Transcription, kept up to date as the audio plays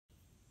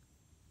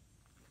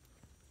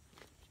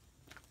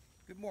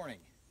morning.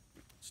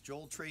 It's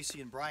Joel, Tracy,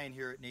 and Brian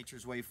here at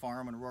Nature's Way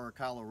Farm on Aurora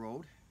Colorado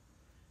Road.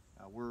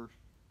 We're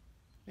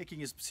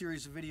making a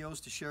series of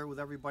videos to share with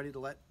everybody to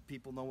let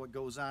people know what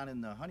goes on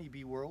in the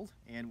honeybee world,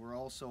 and we're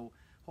also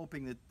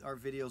hoping that our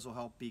videos will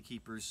help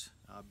beekeepers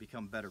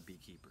become better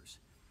beekeepers.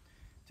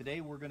 Today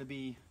we're going to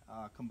be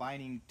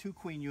combining two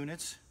queen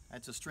units.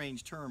 That's a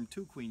strange term,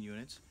 two queen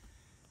units,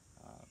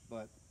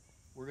 but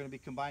we're going to be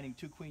combining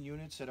two queen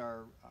units at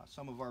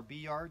some of our bee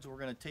yards. We're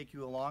going to take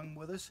you along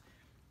with us.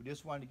 We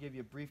just wanted to give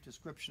you a brief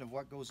description of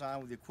what goes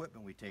on with the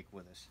equipment we take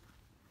with us.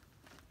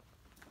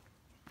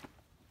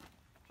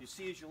 You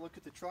see, as you look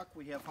at the truck,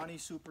 we have honey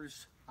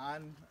supers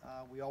on.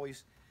 We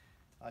always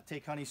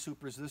take honey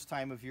supers this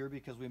time of year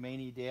because we may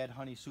need to add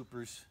honey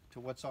supers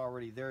to what's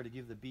already there to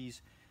give the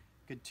bees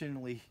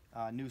continually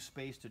new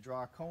space to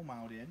draw comb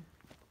out in.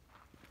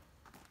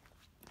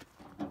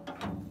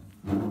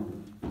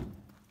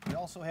 We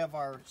also have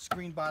our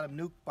screen bottom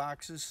nuke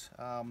boxes,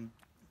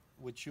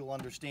 which you'll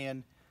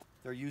understand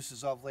their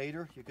uses of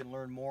later. You can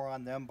learn more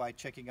on them by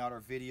checking out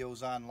our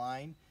videos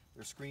online.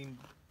 They're screen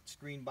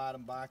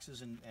bottom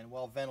boxes and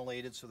well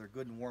ventilated, so they're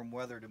good in warm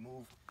weather to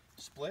move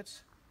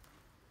splits.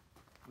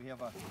 We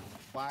have a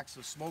box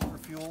of smoker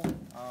fuel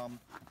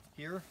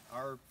here.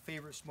 Our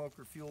favorite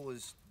smoker fuel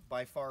is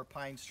by far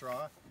pine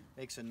straw.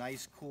 Makes a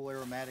nice cool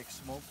aromatic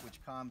smoke which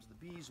calms the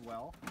bees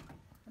well.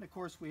 And of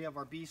course we have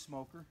our bee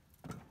smoker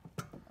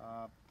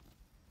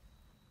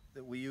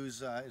that we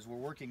use as we're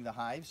working the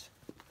hives.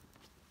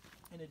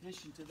 In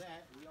addition to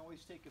that, we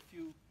always take a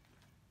few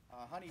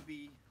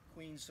honeybee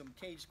queens, some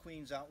caged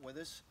queens out with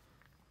us.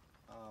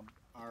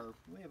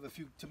 We have a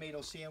few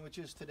tomato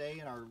sandwiches today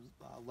and our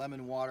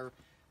lemon water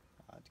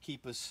to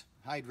keep us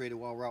hydrated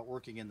while we're out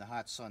working in the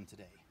hot sun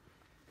today.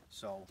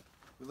 So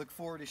we look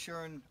forward to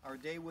sharing our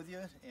day with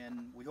you,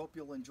 and we hope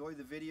you'll enjoy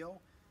the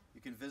video.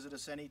 You can visit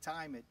us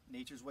anytime at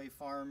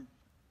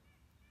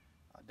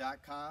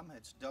natureswayfarm.com.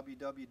 It's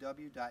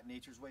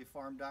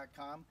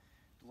www.natureswayfarm.com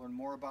to learn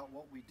more about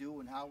what we do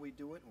and how we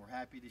do it, and we're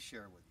happy to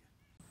share with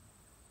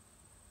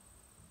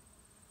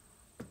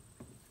you.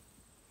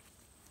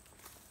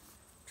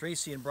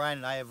 Tracy and Brian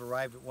and I have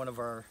arrived at one of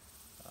our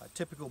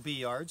typical bee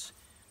yards.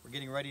 We're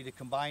getting ready to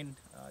combine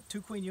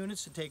two queen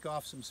units to take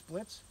off some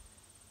splits.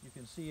 You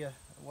can see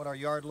what our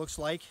yard looks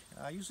like.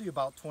 Usually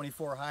about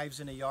 24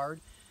 hives in a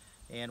yard,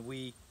 and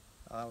we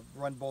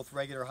run both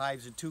regular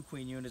hives and two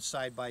queen units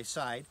side by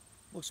side.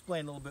 We'll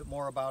explain a little bit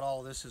more about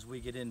all this as we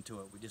get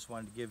into it. We just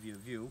wanted to give you a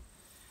view.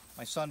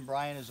 My son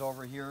Brian is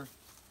over here.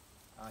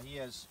 He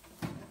has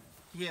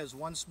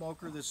one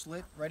smoker that's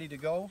lit, ready to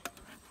go.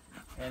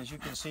 And as you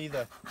can see,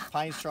 the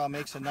pine straw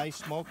makes a nice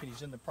smoke, and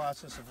he's in the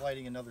process of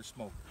lighting another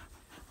smoker.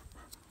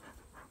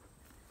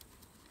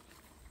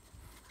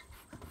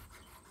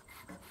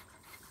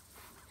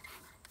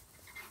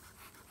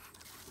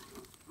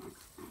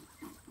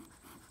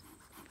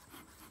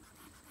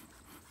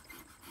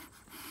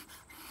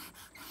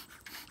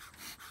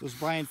 So as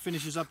Brian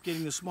finishes up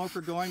getting the smoker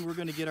going, we're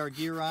going to get our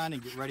gear on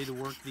and get ready to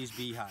work these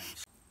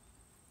beehives.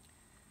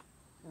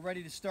 We're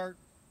ready to start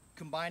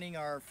combining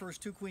our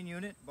first two queen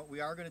unit, but we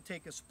are going to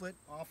take a split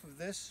off of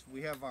this.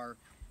 We have our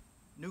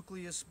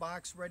nucleus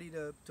box ready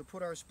to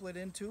put our split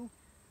into.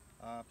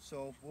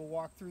 So we'll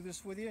walk through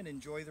this with you and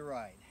enjoy the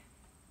ride.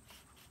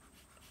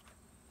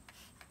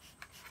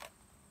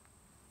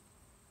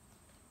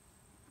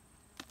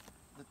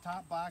 The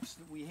top box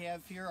that we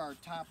have here, our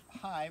top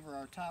hive, or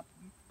our top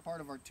part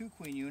of our two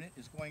queen unit,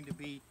 is going to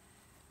be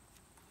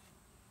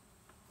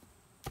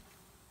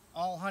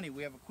all honey.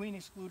 We have a queen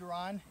excluder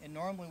on, and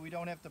normally we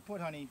don't have to put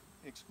honey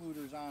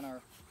excluders on our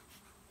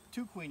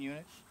two queen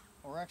unit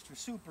or extra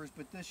supers,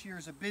 but this year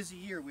is a busy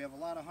year. We have a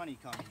lot of honey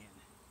coming in.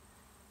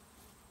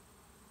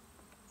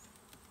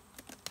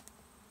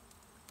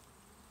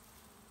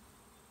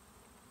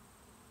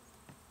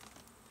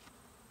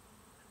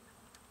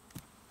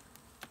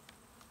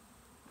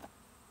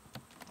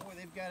 Boy,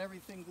 they've got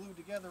everything glued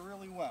together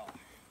really well.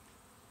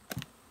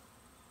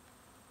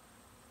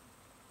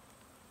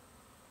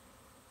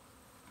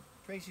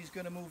 Tracy's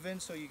going to move in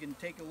so you can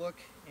take a look,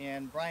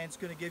 and Brian's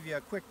going to give you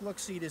a quick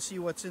look-see to see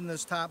what's in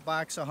this top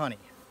box of honey.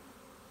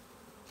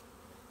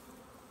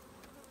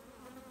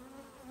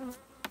 Got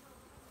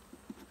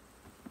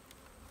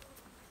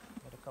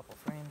a couple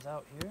frames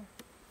out here.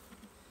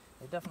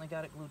 They definitely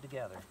got it glued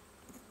together.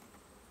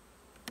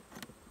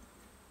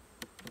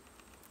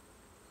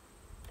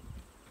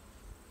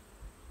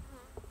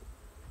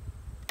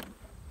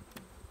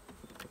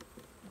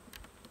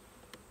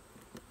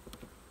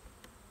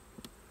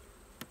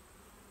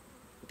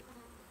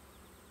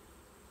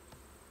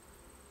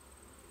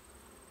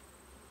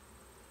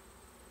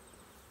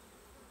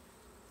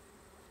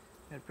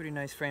 Got a pretty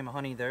nice frame of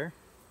honey there.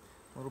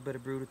 A little bit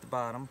of brood at the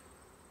bottom.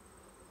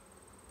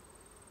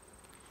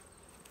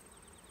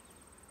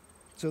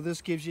 So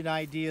this gives you an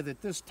idea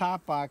that this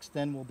top box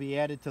then will be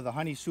added to the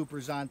honey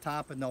supers on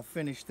top, and they'll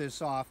finish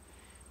this off.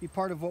 Be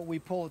part of what we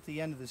pull at the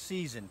end of the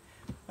season.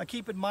 Now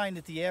keep in mind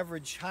that the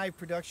average hive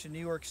production in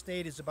New York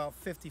State is about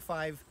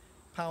 55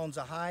 pounds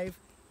a hive.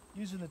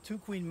 Using the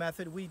 2-queen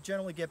method, we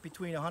generally get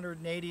between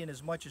 180 and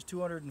as much as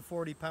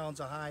 240 pounds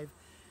of hive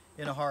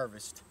in a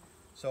harvest.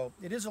 So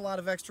it is a lot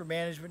of extra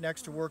management and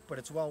extra work, but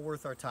it's well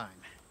worth our time.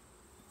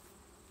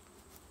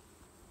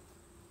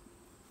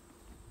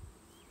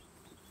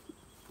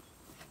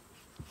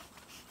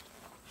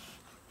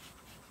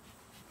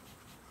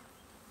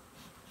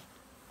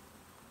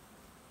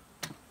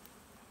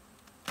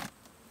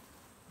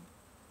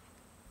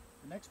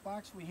 The next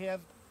box we have,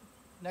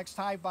 next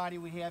hive body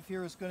we have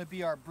here is going to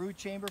be our brood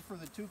chamber for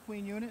the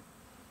 2-queen unit.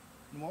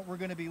 And what we're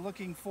going to be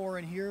looking for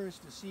in here is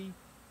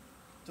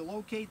to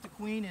locate the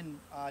queen and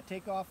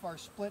take off our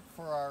split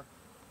for our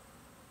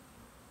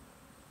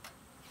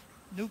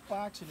nuke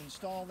box and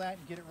install that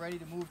and get it ready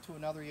to move to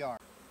another yard.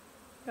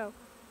 Go.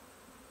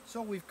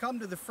 So we've come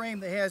to the frame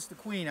that has the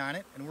queen on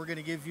it, and we're going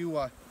to give you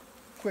a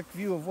quick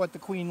view of what the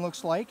queen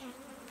looks like.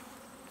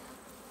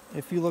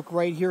 If you look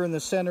right here in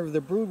the center of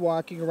the brood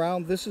walking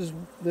around, this is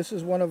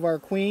one of our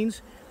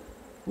queens.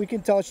 We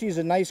can tell she's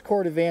a nice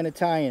Cordovan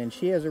Italian, and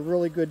she has a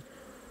really good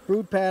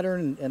brood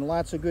pattern and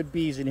lots of good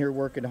bees in here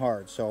working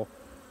hard. So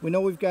we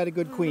know we've got a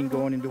good queen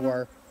going into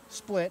our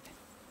split.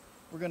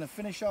 We're going to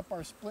finish up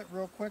our split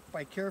real quick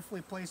by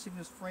carefully placing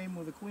this frame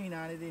with a queen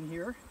on it in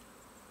here.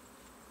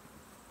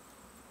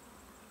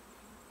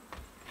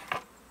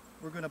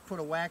 We're going to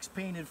put a wax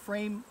painted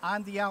frame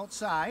on the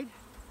outside.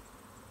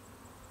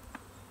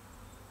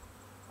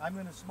 I'm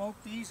going to smoke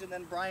these, and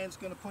then Brian's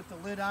going to put the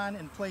lid on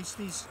and place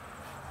these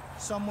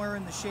somewhere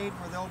in the shade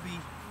where they'll be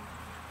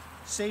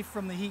safe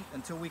from the heat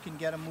until we can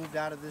get them moved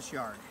out of this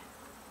yard.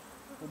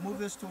 We'll move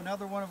this to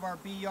another one of our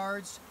bee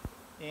yards,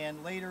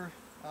 and later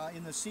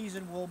in the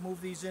season we'll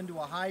move these into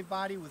a hive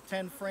body with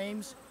 10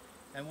 frames,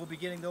 and we'll be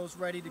getting those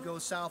ready to go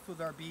south with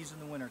our bees in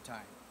the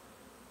wintertime.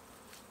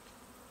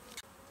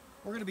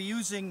 We're going to be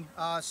using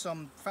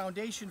some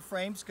foundation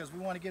frames because we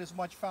want to get as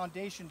much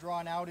foundation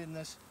drawn out in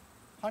this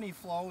honey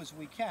flow as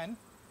we can,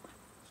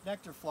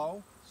 nectar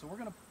flow. So we're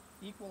going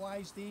to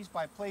equalize these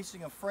by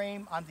placing a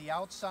frame on the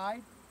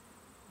outside,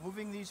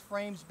 moving these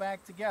frames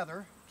back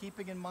together,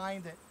 keeping in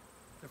mind that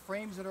the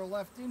frames that are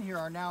left in here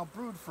are now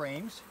brood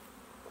frames.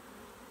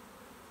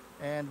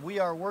 And we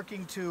are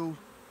working to,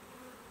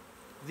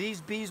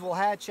 these bees will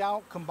hatch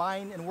out,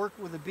 combine and work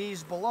with the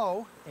bees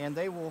below, and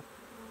they will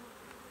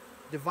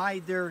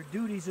divide their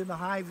duties in the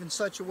hive in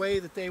such a way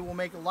that they will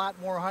make a lot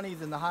more honey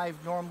than the hive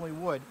normally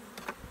would,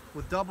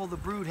 with double the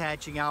brood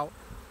hatching out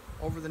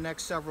over the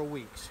next several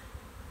weeks.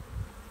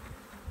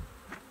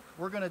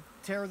 We're going to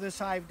tear this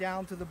hive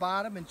down to the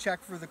bottom and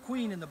check for the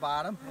queen in the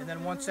bottom, and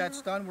then once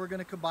that's done, we're going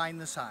to combine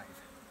this hive.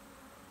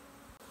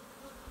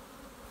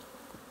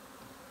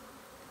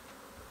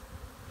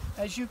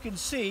 As you can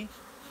see,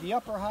 the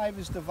upper hive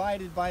is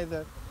divided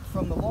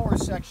from the lower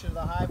section of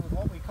the hive with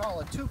what we call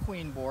a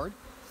 2-queen board.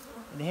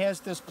 It has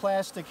this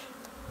plastic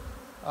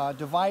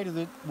divider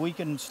that we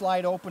can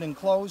slide open and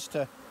close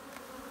to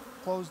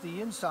close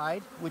the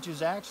inside, which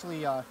is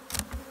actually a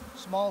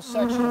small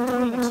section of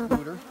queen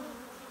excluder.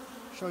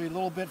 Show you a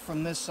little bit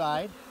from this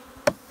side,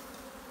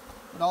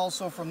 but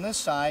also from this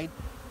side.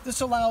 This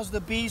allows the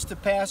bees to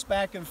pass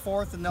back and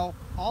forth, and all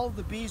of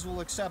the bees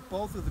will accept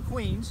both of the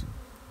queens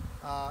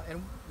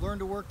and learn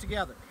to work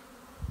together.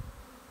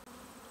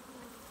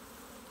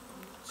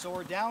 So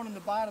we're down in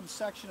the bottom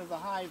section of the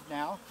hive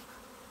now,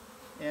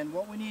 and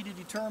what we need to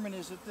determine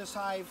is that this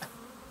hive,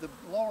 the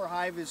lower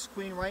hive, is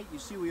queen right. You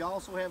see we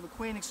also have a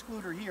queen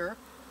excluder here.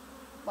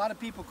 A lot of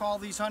people call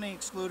these honey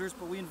excluders,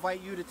 but we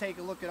invite you to take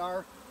a look at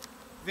our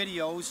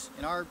videos.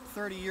 In our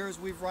 30 years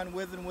we've run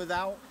with and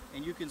without,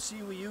 and you can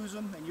see we use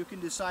them, and you can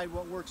decide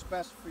what works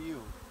best for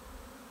you.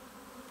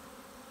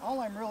 All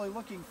I'm really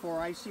looking for,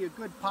 I see a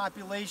good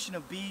population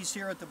of bees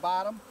here at the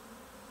bottom,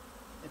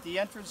 at the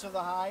entrance of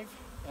the hive,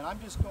 and I'm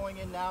just going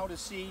in now to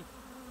see,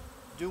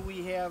 do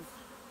we have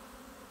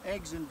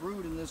eggs and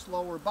brood in this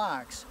lower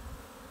box?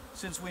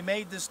 Since we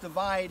made this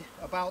divide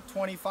about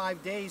 28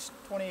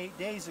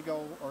 days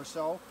ago or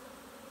so,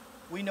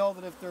 we know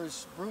that if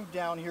there's brood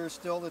down here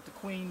still, that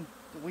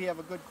we have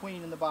a good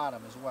queen in the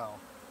bottom as well.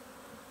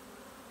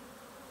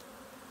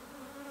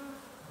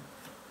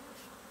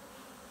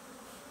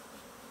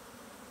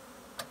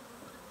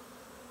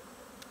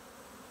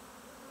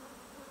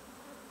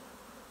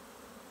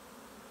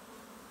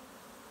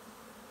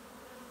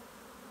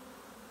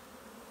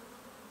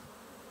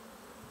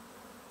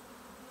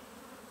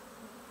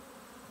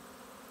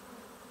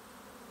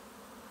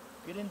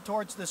 Getting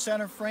towards the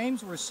center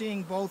frames, we're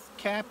seeing both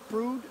capped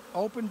brood,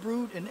 open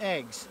brood, and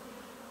eggs.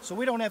 So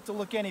we don't have to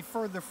look any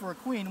further for a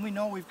queen. We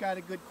know we've got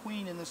a good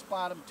queen in this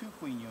bottom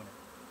 2-queen unit.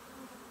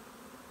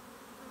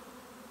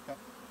 Okay.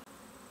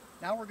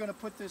 Now we're going to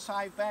put this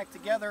hive back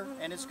together,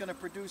 and it's going to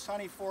produce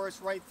honey for us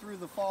right through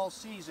the fall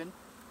season.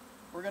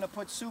 We're going to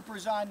put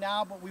supers on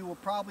now, but we will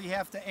probably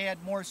have to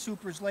add more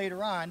supers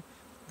later on.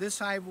 This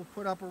hive will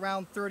put up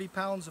around 30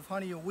 pounds of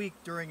honey a week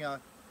during a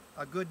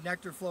good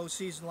nectar flow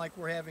season like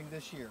we're having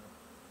this year.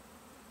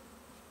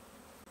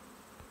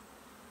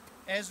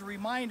 As a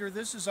reminder,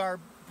 this is our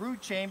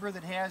brood chamber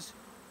that has,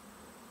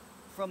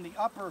 from the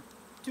upper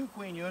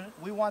two-queen unit.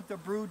 We want the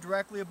brood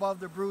directly above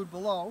the brood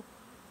below.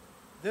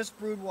 This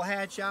brood will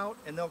hatch out,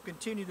 and they'll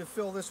continue to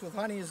fill this with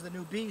honey as the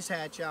new bees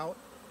hatch out,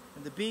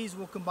 and the bees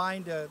will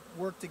combine to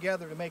work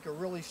together to make a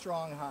really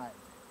strong hive.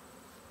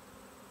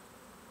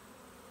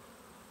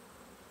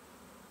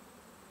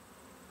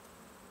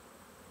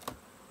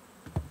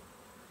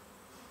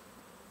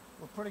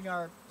 We're putting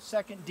our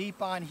second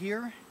deep on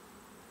here.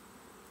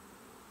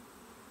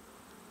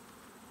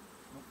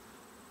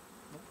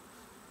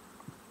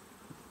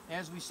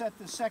 As we set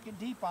the second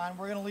deep on,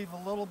 we're going to leave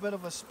a little bit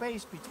of a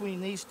space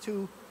between these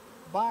two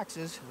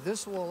boxes.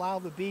 This will allow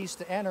the bees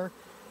to enter,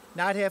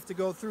 not have to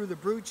go through the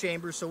brood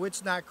chamber so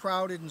it's not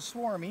crowded and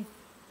swarmy.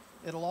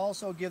 It'll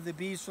also give the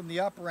bees from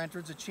the upper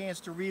entrance a chance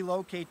to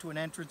relocate to an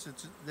entrance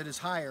that is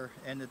higher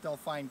and that they'll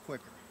find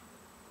quicker.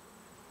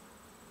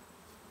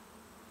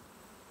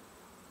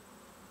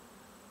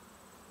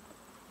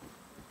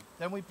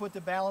 Then we put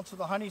the balance of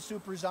the honey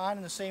supers on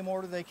in the same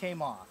order they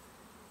came off.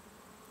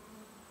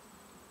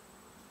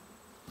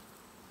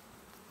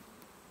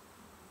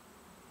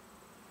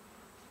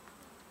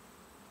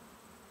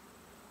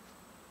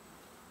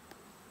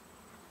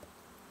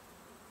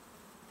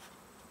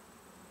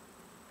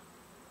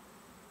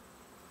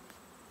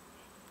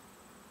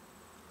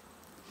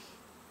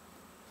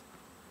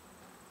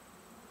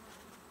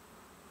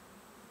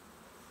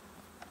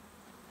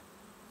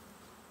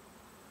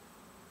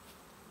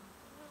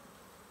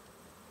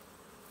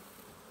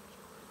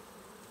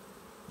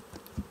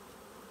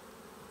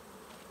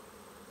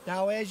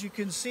 Now, as you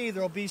can see,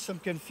 there'll be some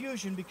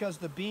confusion because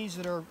the bees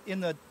that are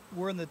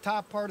were in the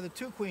top part of the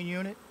two-queen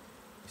unit.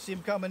 You see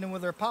them coming in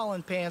with their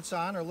pollen pants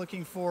on or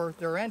looking for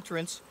their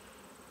entrance.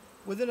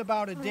 Within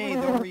about a day,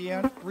 they'll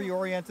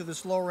reorient to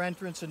this lower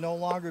entrance and no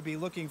longer be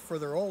looking for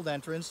their old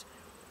entrance.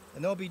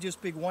 And they'll be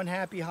just big one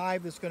happy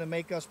hive that's going to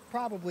make us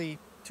probably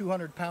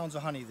 200 pounds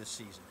of honey this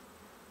season.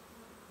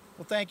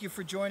 Well, thank you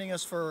for joining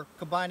us for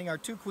combining our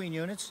two-queen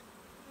units.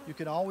 You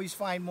can always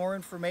find more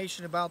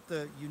information about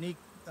the unique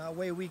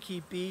way we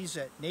keep bees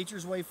at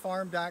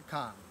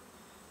natureswayfarm.com.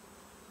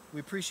 We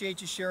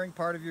appreciate you sharing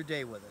part of your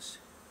day with us.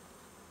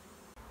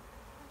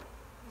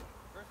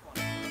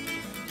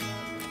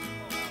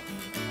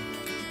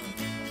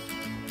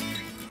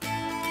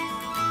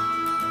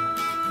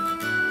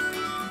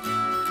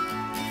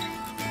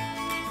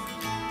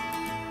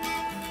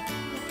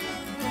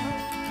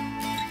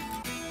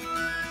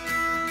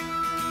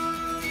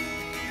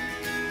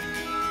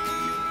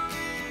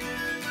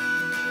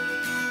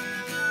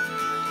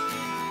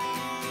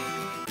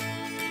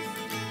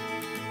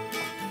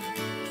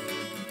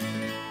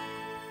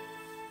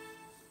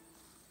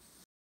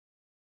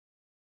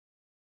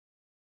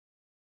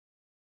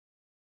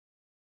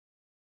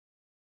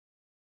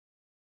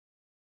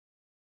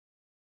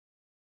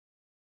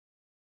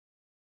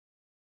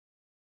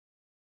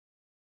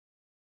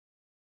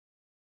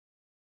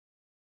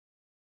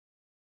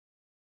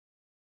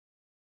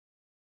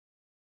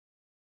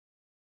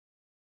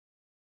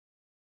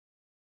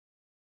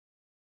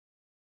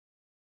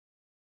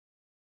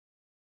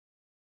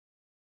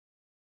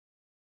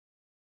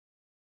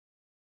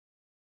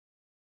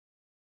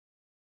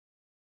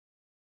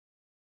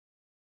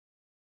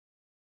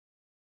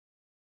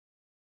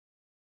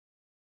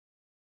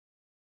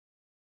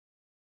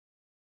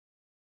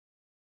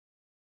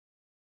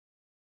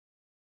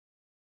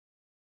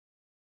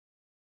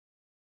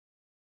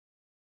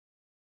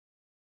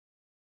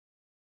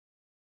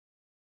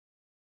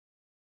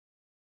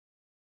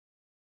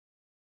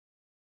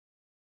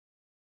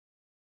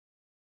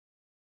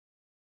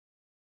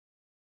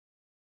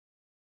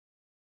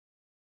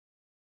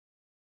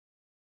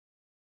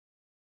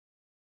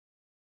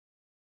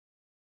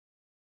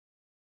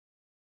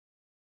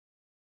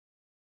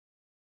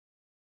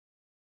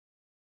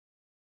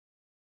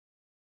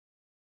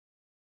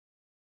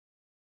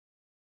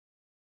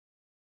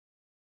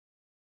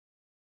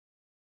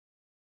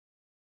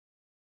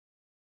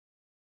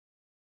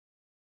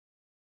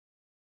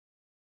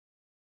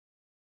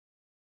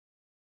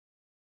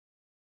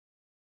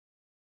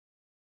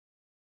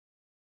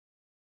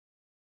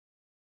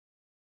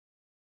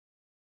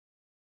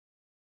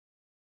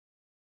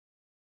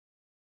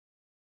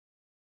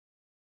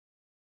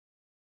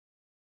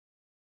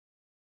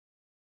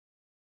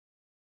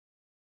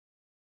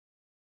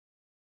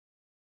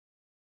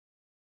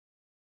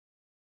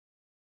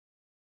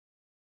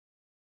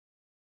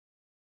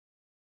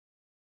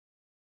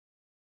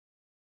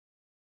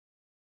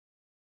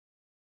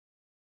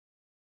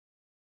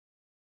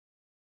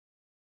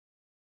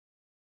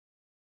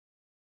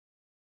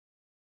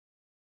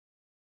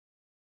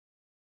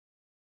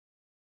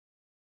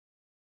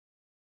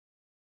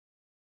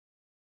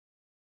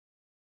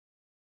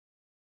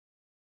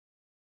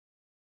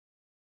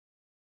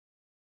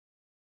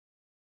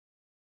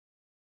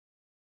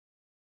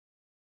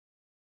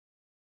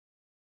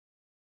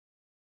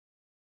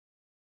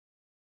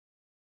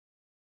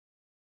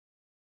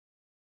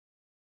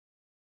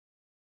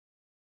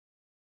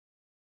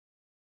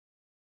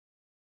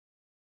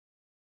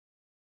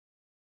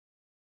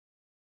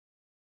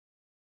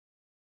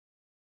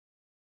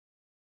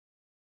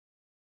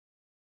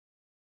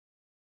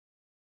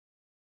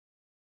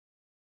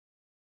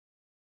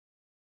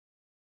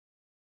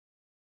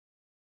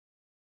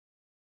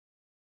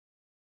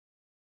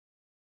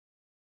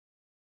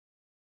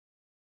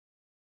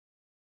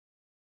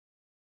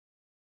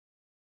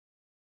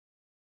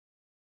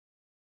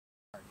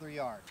 the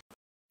yard.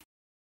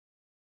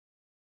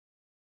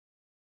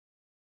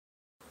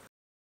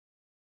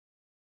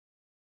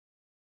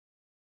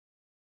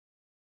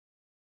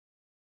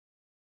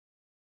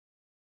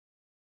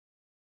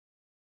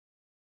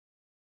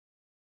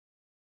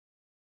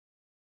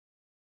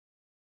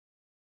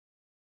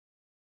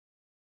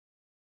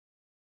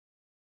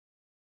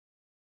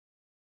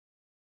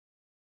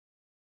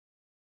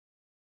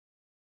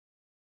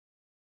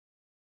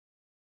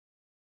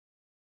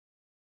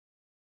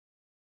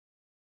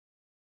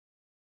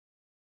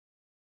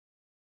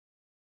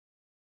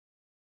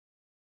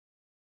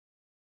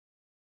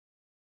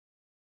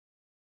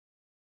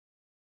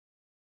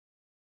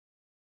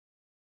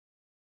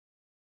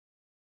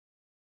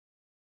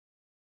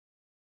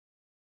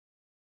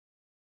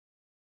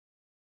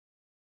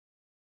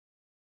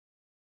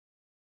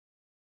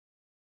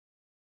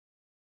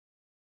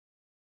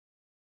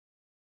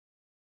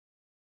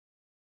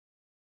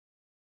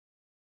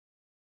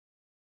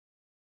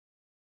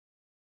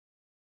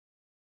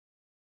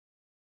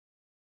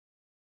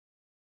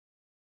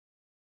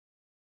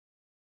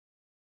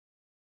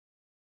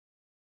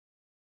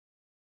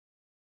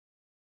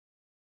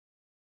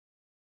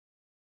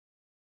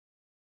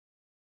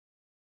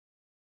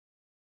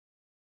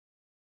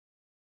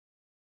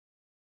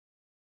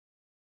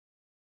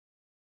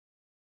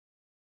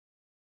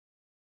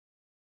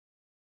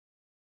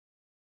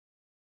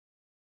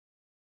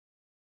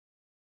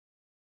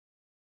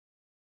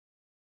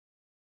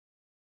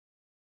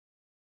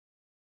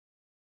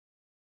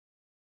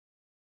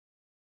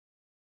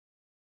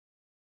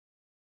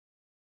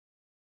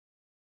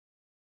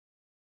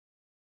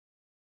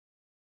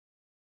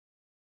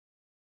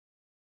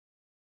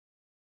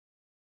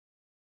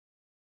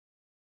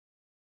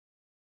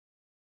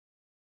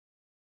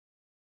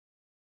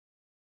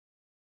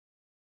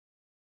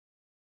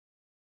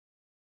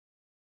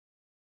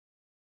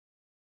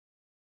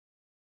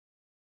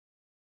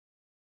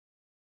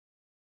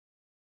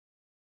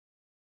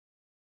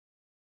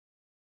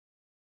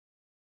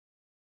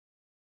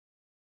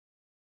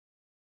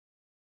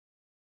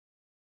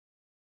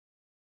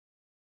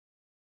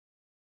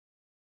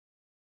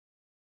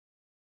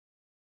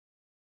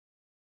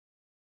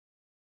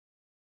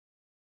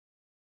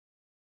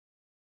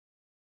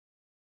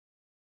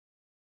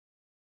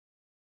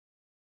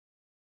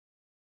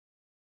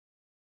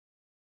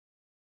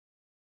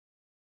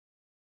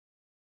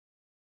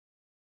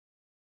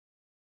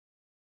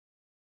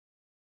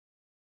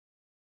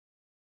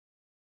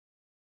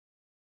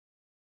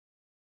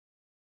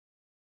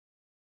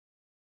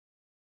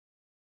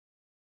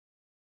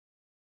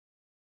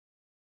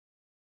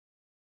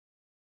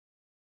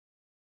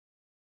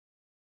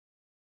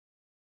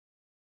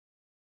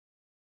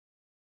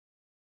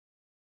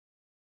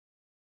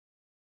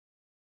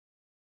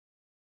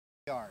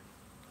 Yard.